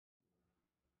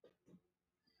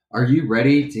Are you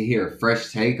ready to hear a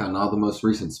fresh take on all the most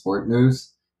recent sport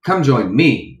news? Come join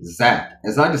me, Zach,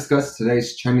 as I discuss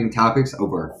today's trending topics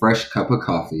over a fresh cup of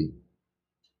coffee.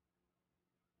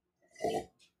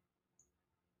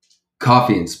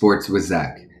 Coffee and Sports with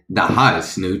Zach, the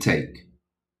hottest new take.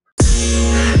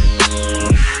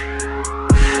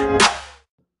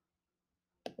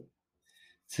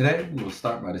 Today, we will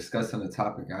start by discussing a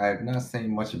topic I have not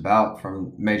seen much about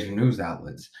from major news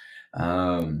outlets.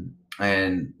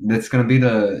 And that's going to be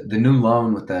the new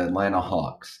loan with the Atlanta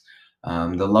Hawks.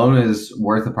 The loan is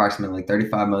worth approximately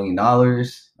 $35 million,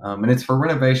 and it's for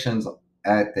renovations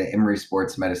at the Emory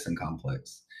Sports Medicine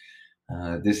Complex.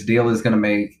 This deal is going to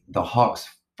make the Hawks'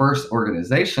 first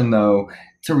organization, though,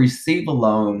 to receive a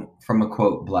loan from a,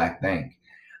 quote, black bank.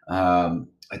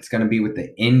 It's going to be with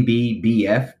the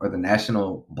NBBF, or the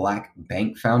National Black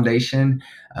Bank Foundation,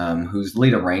 whose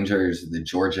lead arranger is the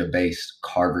Georgia-based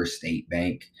Carver State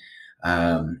Bank.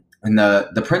 And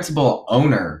the principal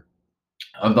owner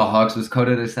of the Hawks was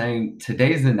quoted as saying,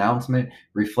 "Today's announcement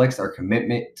reflects our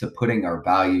commitment to putting our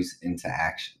values into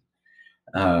action."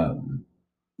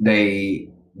 They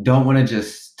don't want to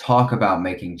just talk about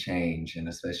making change, and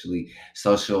especially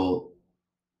social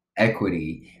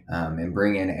equity, and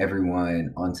bring in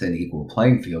everyone onto an equal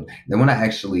playing field. They want to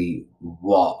actually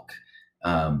walk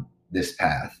this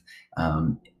path.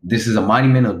 This is a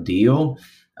monumental deal,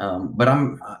 but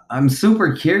I'm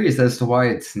super curious as to why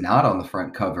it's not on the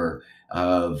front cover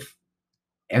of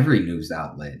every news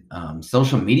outlet,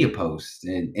 social media posts,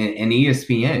 and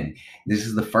ESPN. This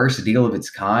is the first deal of its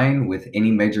kind with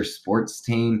any major sports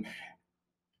team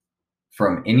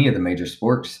from any of the major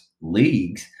sports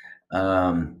leagues.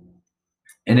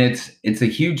 And it's a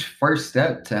huge first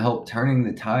step to help turning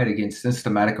the tide against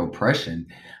systematic oppression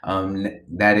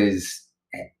that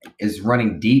is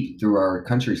running deep through our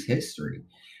country's history.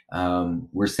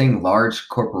 We're seeing large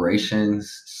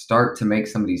corporations start to make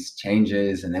some of these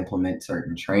changes and implement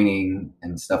certain training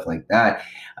and stuff like that.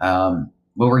 But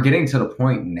we're getting to the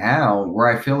point now where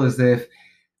I feel as if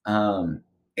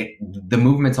the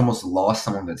movement's almost lost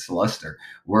some of its luster.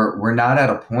 We're not at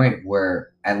a point where,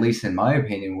 at least in my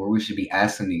opinion, where we should be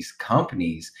asking these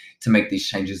companies to make these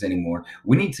changes anymore.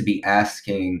 We need to be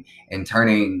asking and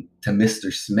turning to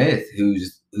Mr. Smith,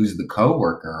 who's the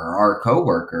coworker or our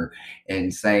coworker,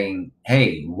 and saying,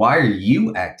 "Hey, why are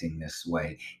you acting this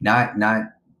way?" Not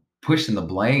pushing the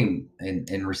blame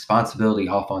and responsibility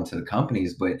off onto the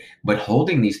companies, but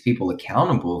holding these people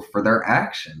accountable for their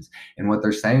actions and what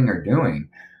they're saying or doing,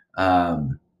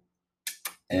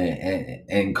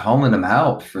 and calling them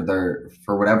out for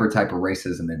whatever type of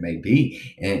racism it may be.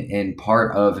 And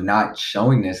part of not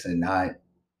showing this and not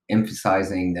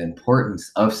emphasizing the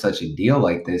importance of such a deal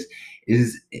like this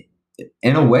is,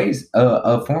 in a ways,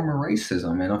 a form of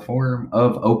racism and a form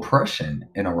of oppression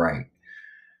in a right.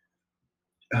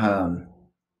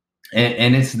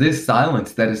 And it's this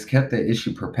silence that has kept the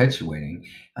issue perpetuating.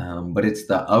 But it's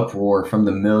the uproar from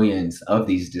the millions of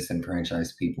these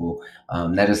disenfranchised people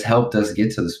that has helped us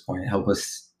get to this point, help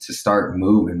us to start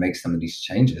move and make some of these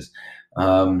changes.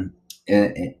 And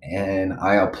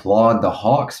I applaud the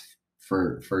Hawks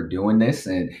for doing this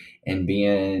and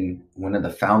being one of the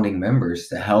founding members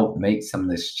to help make some of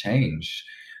this change.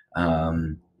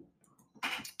 And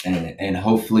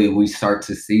hopefully we start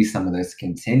to see some of this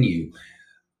continue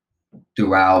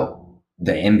throughout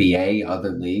the NBA,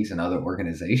 other leagues, and other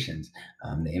organizations.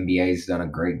 The NBA has done a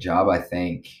great job, I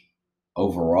think,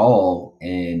 overall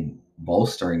in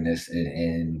bolstering this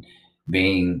and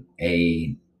being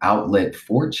a outlet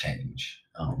for change.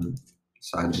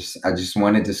 So I just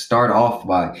wanted to start off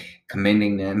by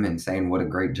commending them and saying what a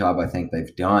great job I think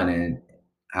they've done and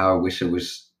how I wish it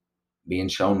was being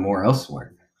shown more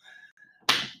elsewhere.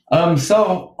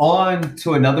 So on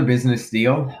to another business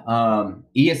deal.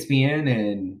 ESPN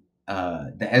and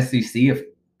the SEC have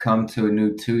come to a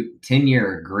new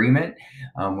 10-year agreement,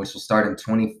 which will start in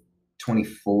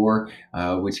 2024,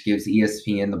 which gives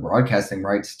ESPN the broadcasting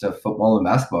rights to football and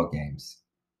basketball games.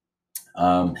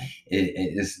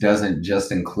 This doesn't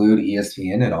just include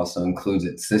ESPN, it also includes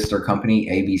its sister company,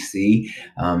 ABC,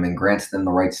 and grants them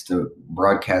the rights to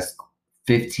broadcast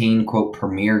 15, quote,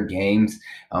 premier games,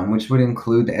 which would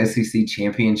include the SEC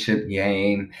championship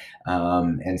game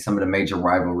and some of the major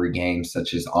rivalry games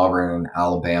such as Auburn,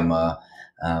 Alabama.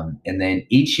 And then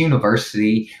each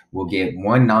university will get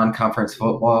one non-conference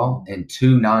football and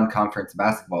two non-conference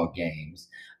basketball games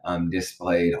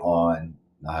displayed on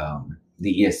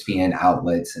the ESPN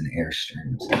outlets and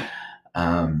Airstreams.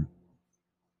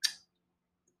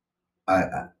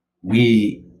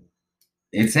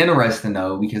 It's interesting,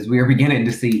 though, because we are beginning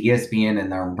to see ESPN and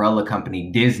their umbrella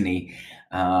company, Disney,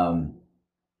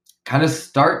 kind of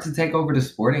start to take over the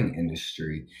sporting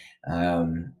industry.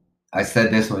 Um, I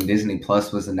said this when Disney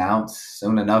Plus was announced.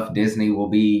 Soon enough, Disney will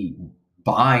be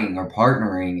buying or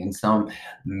partnering in some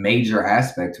major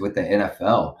aspect with the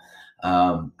NFL.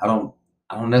 I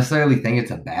don't necessarily think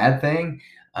it's a bad thing.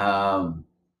 Um,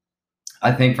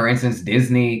 I think, for instance,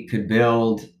 Disney could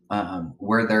build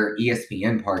where their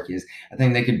ESPN park is. I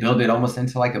think they could build it almost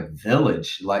into like a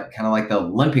village, like kind of like the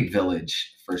Olympic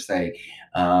Village, per se.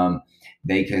 Um,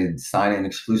 they could sign an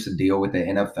exclusive deal with the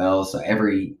NFL, so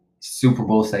every Super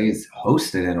Bowl, say, is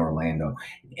hosted in Orlando,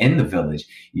 in the village.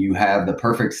 You have the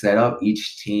perfect setup.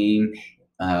 Each team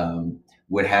um,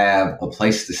 would have a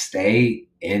place to stay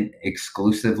in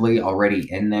exclusively already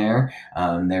in there.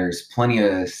 There's plenty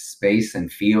of space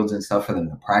and fields and stuff for them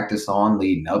to practice on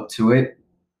leading up to it.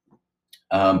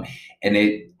 Um, and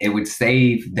it would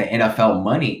save the NFL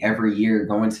money every year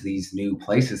going to these new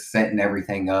places, setting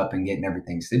everything up and getting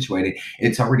everything situated.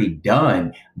 It's already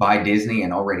done by Disney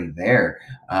and already there.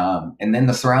 And then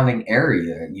the surrounding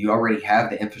area, you already have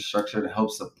the infrastructure to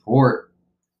help support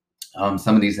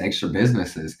some of these extra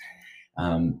businesses.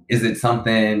 Is it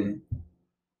something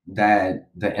that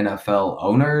the NFL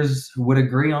owners would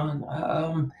agree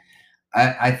on?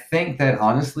 I think that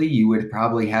honestly, you would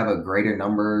probably have a greater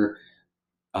number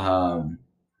um,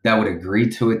 that would agree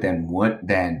to it than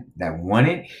that want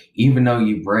it. Even though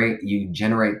you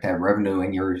generate that revenue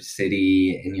in your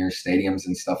city, in your stadiums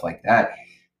and stuff like that.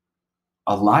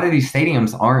 A lot of these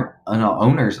stadiums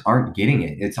owners aren't getting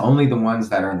it. It's only the ones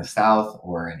that are in the South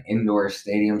or an indoor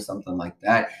stadium, something like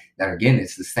that, that are getting it.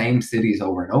 It's the same cities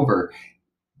over and over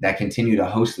that continue to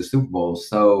host the Super Bowl.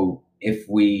 So if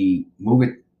we move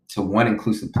it to one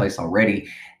inclusive place already,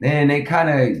 then it kind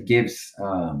of gives,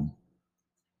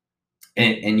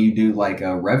 and you do like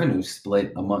a revenue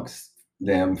split amongst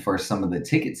them for some of the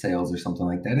ticket sales or something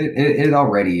like that. It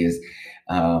already is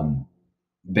um,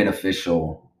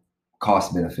 beneficial,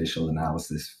 cost beneficial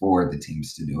analysis for the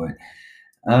teams to do it.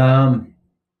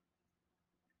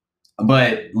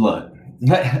 But look,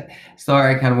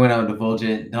 sorry, I kind of went on a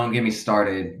divulgent. Don't get me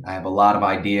started. I have a lot of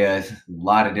ideas, a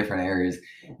lot of different areas.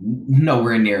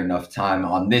 Nowhere near enough time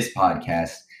on this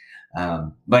podcast.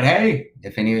 But hey,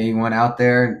 if anyone out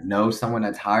there knows someone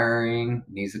that's hiring,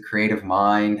 needs a creative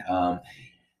mind,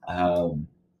 um,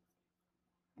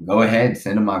 go ahead,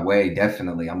 send them my way.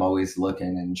 Definitely, I'm always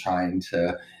looking and trying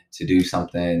to do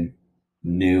something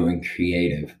new and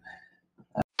creative.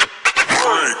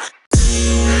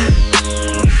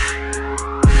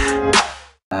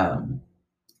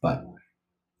 But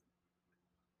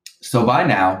so by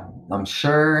now, I'm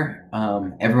sure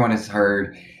everyone has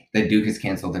heard that Duke has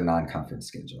canceled their non-conference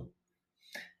schedule.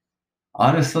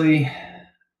 Honestly,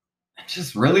 I'm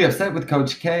just really upset with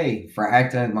Coach K for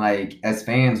acting like, as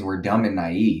fans, we're dumb and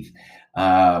naive.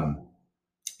 Um,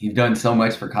 you've done so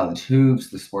much for college hoops,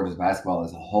 the sport of basketball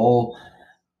as a whole.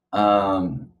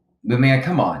 But man,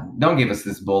 come on, don't give us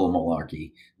this bull of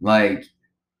malarkey. Like,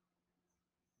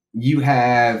 you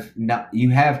have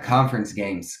conference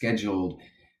games scheduled.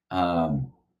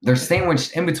 They're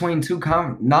sandwiched in between two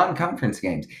non-conference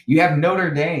games. You have Notre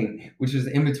Dame, which is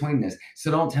in between this. So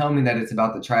don't tell me that it's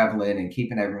about the traveling and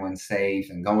keeping everyone safe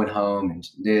and going home and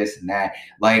this and that.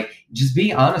 Like, just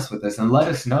be honest with us and let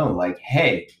us know, like,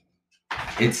 hey,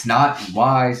 it's not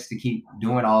wise to keep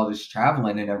doing all this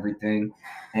traveling and everything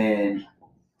and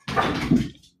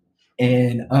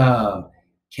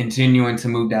continuing to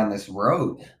move down this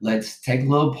road. Let's take a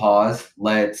little pause.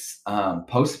 Let's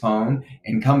postpone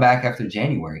and come back after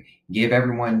January. Give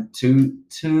everyone two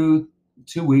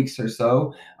weeks or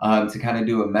so to kind of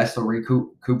do a mental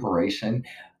recuperation.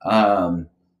 And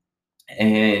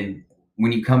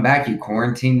when you come back, you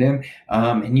quarantine them.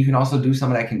 And you can also do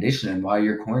some of that conditioning while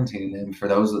you're quarantining them. For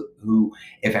those who,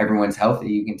 if everyone's healthy,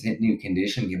 you continue to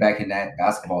condition, get back in that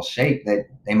basketball shape that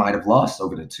they might have lost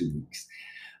over the 2 weeks.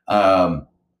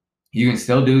 You can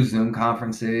still do Zoom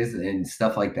conferences and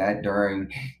stuff like that during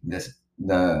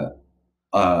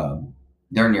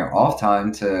during your off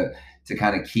time to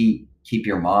kind of keep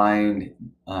your mind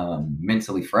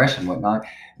mentally fresh and whatnot.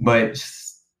 But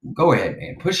just go ahead,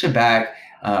 man, push it back.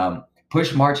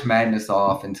 Push March Madness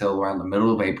off until around the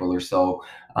middle of April or so.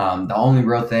 The only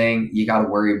real thing you got to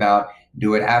worry about,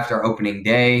 do it after opening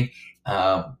day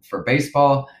for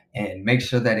baseball, and make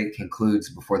sure that it concludes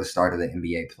before the start of the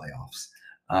NBA playoffs.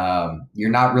 You're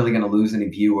not really going to lose any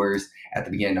viewers at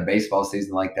the beginning of baseball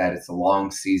season like that. It's a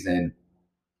long season,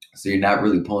 so you're not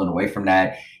really pulling away from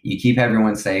that. You keep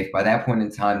everyone safe. By that point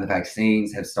in time, the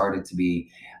vaccines have started to be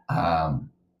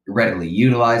readily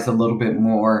utilized a little bit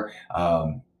more,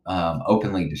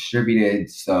 openly distributed.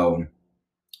 So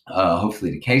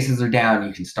Hopefully the cases are down.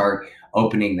 You can start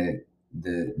opening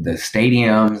the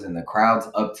stadiums and the crowds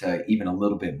up to even a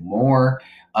little bit more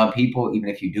people. Even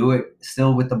if you do it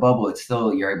still with the bubble, it's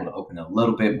still, you're able to open a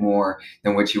little bit more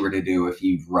than what you were to do if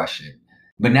you rush it.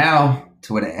 But now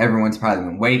to what everyone's probably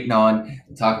been waiting on,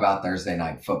 to talk about Thursday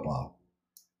night football,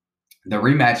 the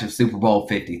rematch of Super Bowl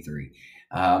 53.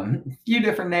 A few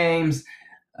different names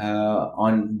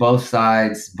on both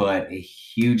sides, but a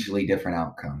hugely different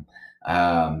outcome.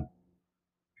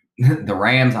 The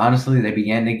Rams, honestly, they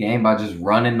began the game by just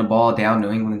running the ball down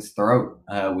New England's throat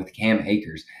with Cam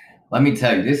Akers. Let me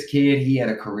tell you, this kid, he had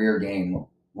a career game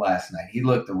last night. He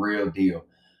looked the real deal.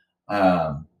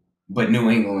 But New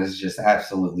England was just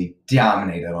absolutely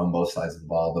dominated on both sides of the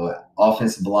ball. The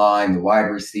offensive line, the wide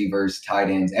receivers, tight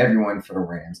ends, everyone for the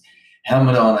Rams.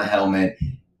 Helmet on a helmet,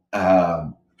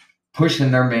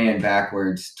 pushing their man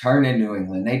backwards, turning New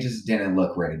England. They just didn't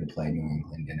look ready to play New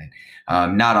England, didn't it?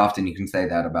 Not often you can say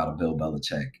that about a Bill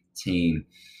Belichick team.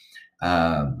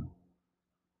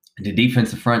 The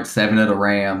defensive front seven of the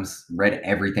Rams read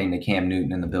everything that Cam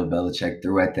Newton and the Bill Belichick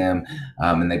threw at them,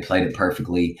 and they played it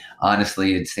perfectly.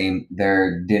 Honestly, it seemed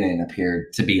there didn't appear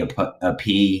to be a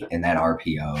P in that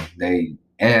RPO. The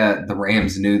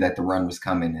Rams knew that the run was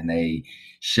coming, and they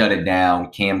shut it down.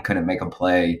 Cam couldn't make a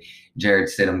play. Jared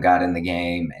Stidham got in the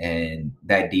game, and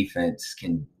that defense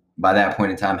by that point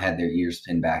in time, had their ears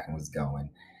pinned back and was going.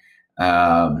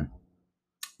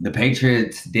 The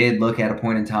Patriots did look at a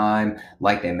point in time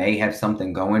like they may have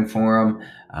something going for them.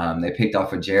 They picked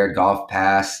off a Jared Goff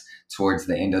pass towards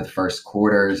the end of the first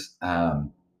quarters.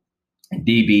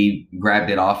 DB grabbed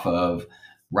it off of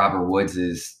Robert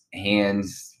Woods'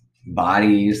 hands,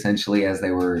 body, essentially, as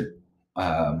they were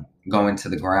going to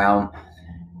the ground.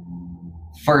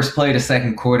 First play to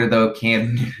second quarter, though,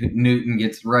 Cam Newton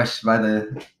gets rushed by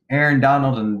the Aaron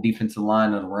Donald and the defensive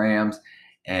line of the Rams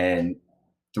and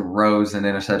throws an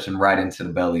interception right into the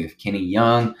belly of Kenny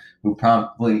Young, who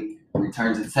promptly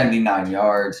returns it 79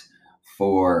 yards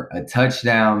for a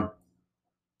touchdown.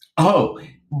 Oh,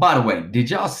 by the way, did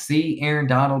y'all see Aaron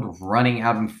Donald running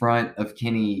out in front of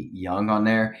Kenny Young on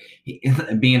there?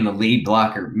 Being the lead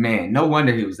blocker, man, no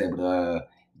wonder he was able to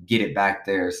get it back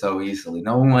there so easily.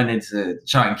 No one wanted to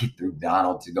try and get through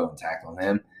Donald to go and tackle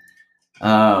him.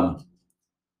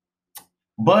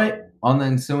 But on the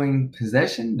ensuing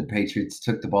possession, the Patriots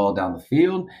took the ball down the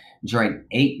field during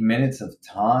 8 minutes of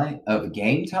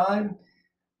game time,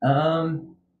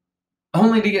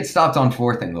 only to get stopped on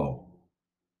 4th and goal.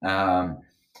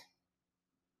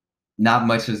 Not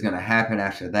much is going to happen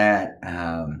after that.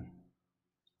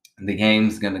 The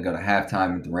game's going to go to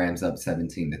halftime with the Rams up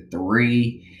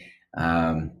 17-3,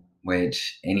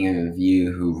 which any of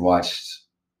you who've watched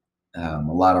a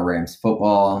lot of Rams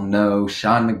football know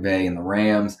Sean McVay and the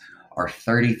Rams are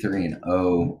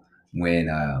 33-0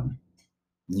 when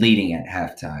leading at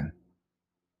halftime.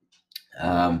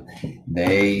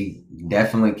 They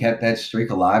definitely kept that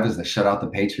streak alive as they shut out the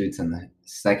Patriots in the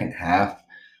second half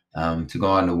to go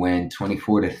on to win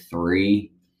 24-3.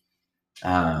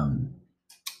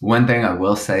 One thing I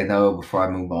will say, though, before I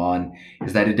move on,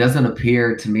 is that it doesn't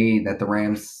appear to me that the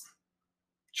Rams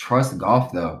trust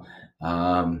Goff, though.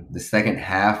 The second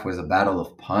half was a battle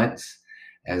of punts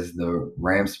as the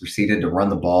Rams proceeded to run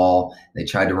the ball. They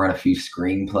tried to run a few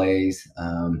screen plays.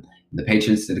 The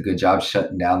Patriots did a good job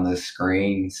shutting down the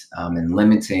screens and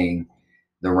limiting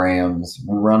the Rams'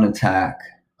 run attack,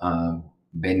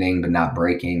 bending but not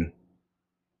breaking.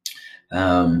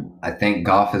 I think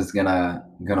Goff is gonna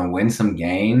win some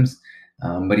games,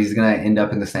 but he's gonna end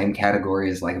up in the same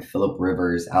category as like a Phillip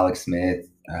Rivers, Alex Smith,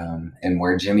 and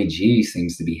where Jimmy G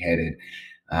seems to be headed.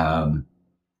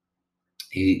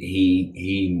 He's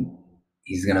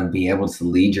going to be able to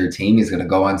lead your team. He's going to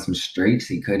go on some streaks.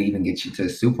 He could even get you to a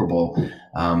Super Bowl,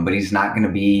 but he's not going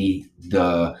to be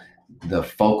the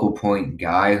focal point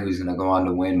guy who's going to go on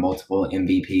to win multiple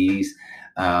MVPs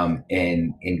and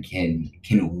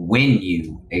can win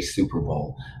you a Super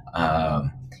Bowl.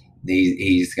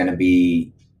 He's going to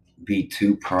be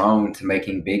too prone to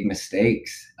making big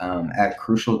mistakes at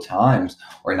crucial times,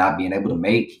 or not being able to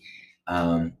make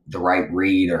the right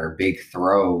read or big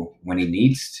throw when he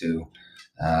needs to.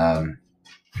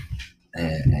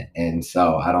 And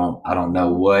so I don't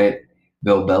know what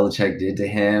Bill Belichick did to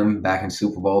him back in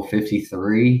Super Bowl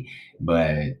 53,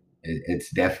 but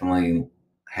it's definitely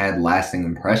had lasting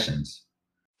impressions.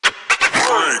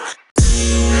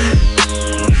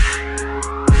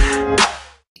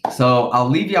 So I'll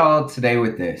leave y'all today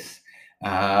with this.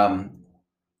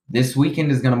 This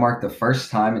weekend is going to mark the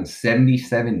first time in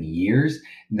 77 years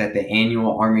that the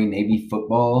annual Army-Navy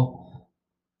football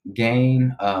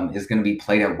game is going to be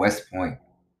played at West Point.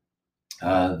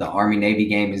 The Army-Navy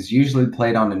game is usually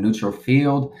played on a neutral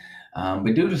field,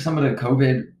 but due to some of the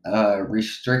COVID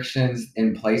restrictions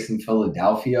in place in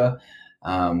Philadelphia,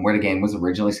 where the game was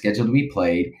originally scheduled to be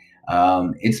played,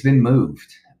 it's been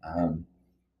moved.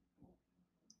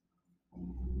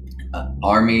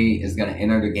 Army is going to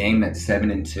enter the game at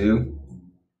 7-2.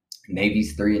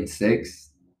 Navy's 3-6.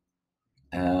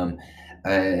 And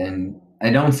I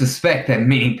don't suspect that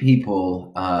many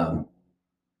people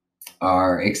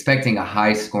are expecting a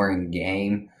high-scoring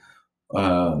game.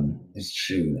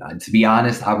 To be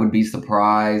honest, I would be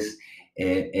surprised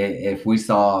if we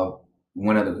saw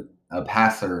one of a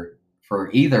passer for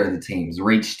either of the teams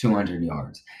reach 200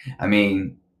 yards. I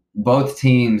mean, both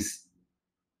teams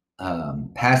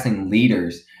passing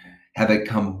leaders have a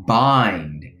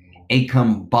combined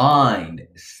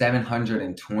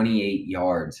 728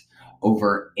 yards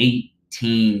over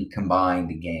 18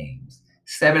 combined games.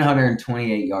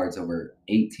 728 yards over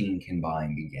 18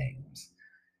 combined games.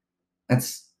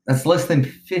 That's less than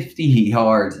 50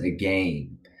 yards a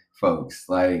game, folks.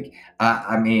 Like,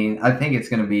 I mean, I think it's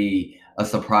going to be a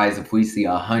surprise if we see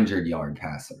a 100-yard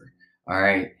passer. All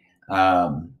right.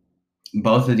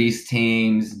 Both of these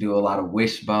teams do a lot of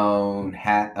wishbone,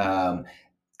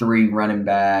 three running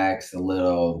backs, a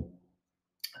little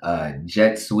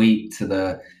jet sweep to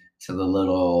the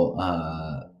little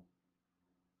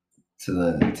to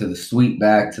the sweep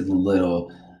back to the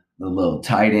little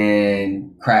tight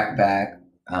end crack back.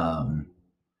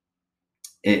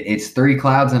 It's three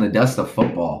clouds and a dust of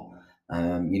football.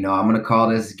 I'm going to call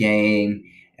this game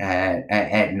at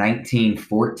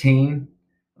 19-14.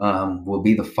 Will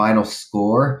be the final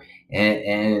score.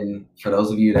 And for those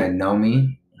of you that know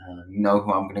me, you know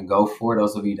who I'm going to go for.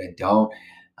 Those of you that don't,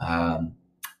 I'm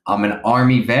an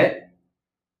Army vet.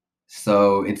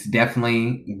 So it's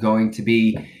definitely going to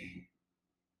be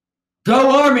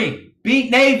Go Army!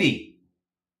 Beat Navy!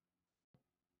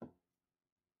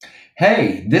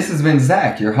 Hey, this has been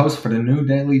Zach, your host for the New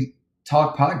Daily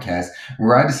Talk podcast,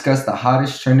 where I discuss the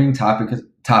hottest trending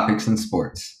topics in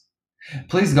sports.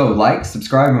 Please go like,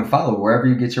 subscribe, and follow wherever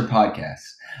you get your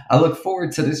podcasts. I look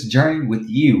forward to this journey with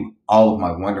you, all of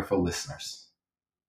my wonderful listeners.